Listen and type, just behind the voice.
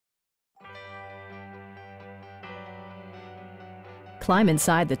Climb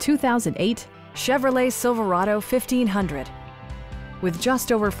inside the 2008 Chevrolet Silverado 1500. With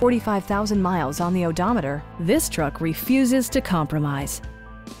just over 45,000 miles on the odometer, this truck refuses to compromise.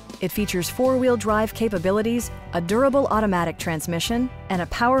 It features four-wheel drive capabilities, a durable automatic transmission, and a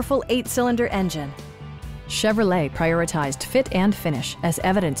powerful 8-cylinder engine. Chevrolet prioritized fit and finish as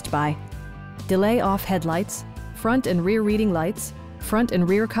evidenced by delay-off headlights, front and rear reading lights, front and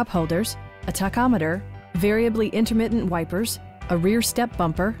rear cup holders, a tachometer, variably intermittent wipers, a rear step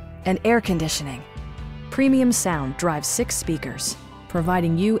bumper, and air conditioning. Premium sound drives 6 speakers,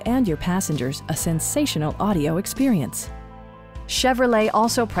 providing you and your passengers a sensational audio experience. Chevrolet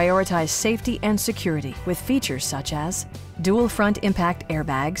also prioritized safety and security with features such as dual front impact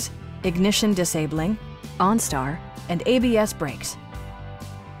airbags, ignition disabling, OnStar, and ABS brakes.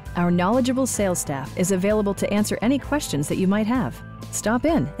 Our knowledgeable sales staff is available to answer any questions that you might have. Stop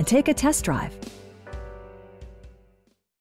in and take a test drive.